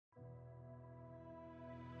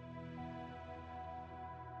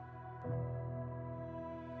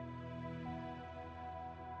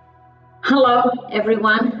Hello,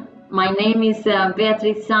 everyone. My name is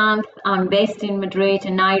Beatriz Sanz. I'm based in Madrid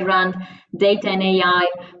and I run Data and AI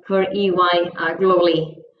for EY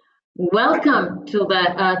globally. Welcome to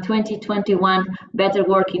the 2021 Better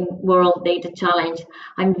Working World Data Challenge.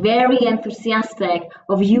 I'm very enthusiastic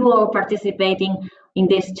of you all participating in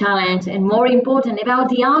this challenge and more important about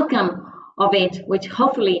the outcome of it, which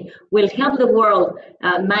hopefully will help the world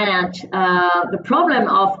manage the problem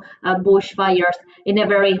of bushfires in a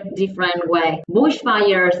very different way.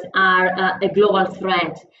 Bushfires are a global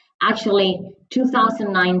threat. Actually,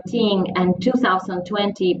 2019 and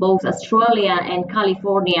 2020, both Australia and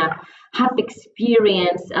California have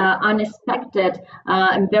experienced unexpected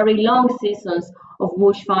and very long seasons of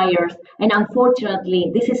bushfires. And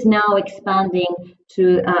unfortunately, this is now expanding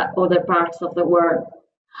to other parts of the world.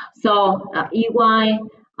 So EY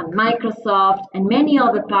and Microsoft and many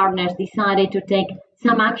other partners decided to take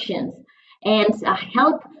some actions and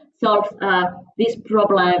help solve this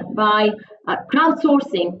problem by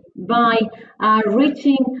crowdsourcing, by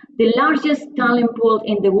reaching the largest talent pool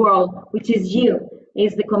in the world, which is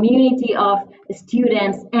the community of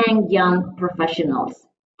students and young professionals.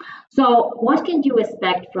 So what can you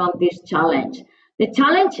expect from this challenge? The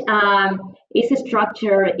challenge is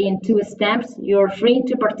structured in 2 steps. You're free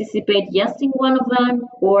to participate just in one of them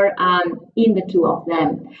or in the 2 of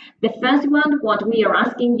them. The first one, what we are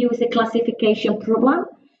asking you is a classification problem.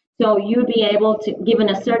 So you'll be able to, given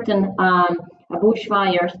a certain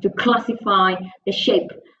bushfires, to classify the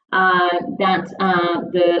shape that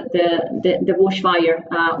the bushfire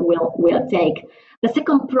will take. The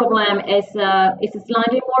second problem is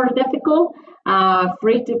slightly more difficult.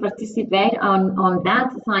 Free to participate on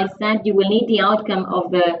that. As I said, you will need the outcome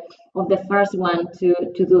of the first one to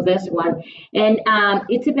do this one, and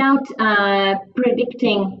it's about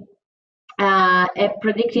predicting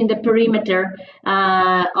the perimeter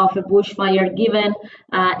of a bushfire given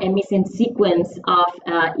a missing sequence of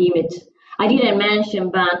image. I didn't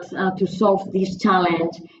mention, but to solve this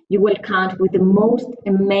challenge, you will count with the most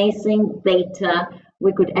amazing data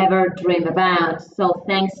we could ever dream about. So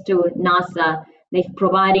thanks to NASA, they're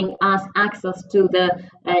providing us access to the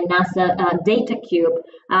NASA data cube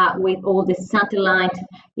with all the satellite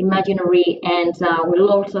imagery, and we'll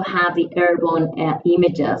also have the airborne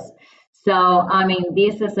images. So, I mean,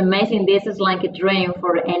 this is amazing. This is like a dream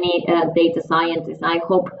for any data scientist. I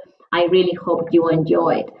really hope you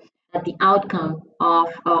enjoyed. The outcome of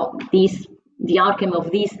this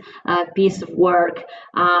piece of work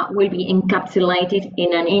will be encapsulated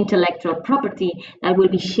in an intellectual property that will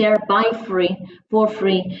be shared for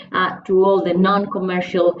free to all the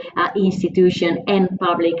non-commercial institutions and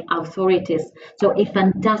public authorities. So a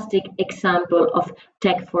fantastic example of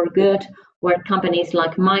tech for good, where companies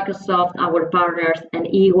like Microsoft, our partners, and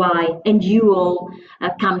EY, and you all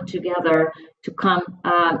come together to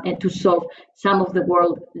and to solve some of the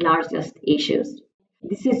world's largest issues.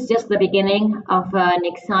 This is just the beginning of an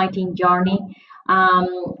exciting journey.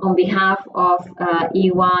 On behalf of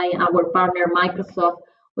EY, our partner Microsoft,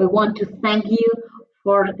 we want to thank you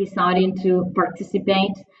for deciding to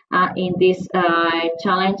participate in this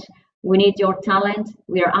challenge. We need your talent.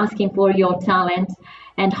 We are asking for your talent,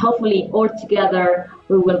 and hopefully all together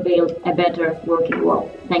we will build a better working world.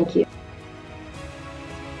 Thank you.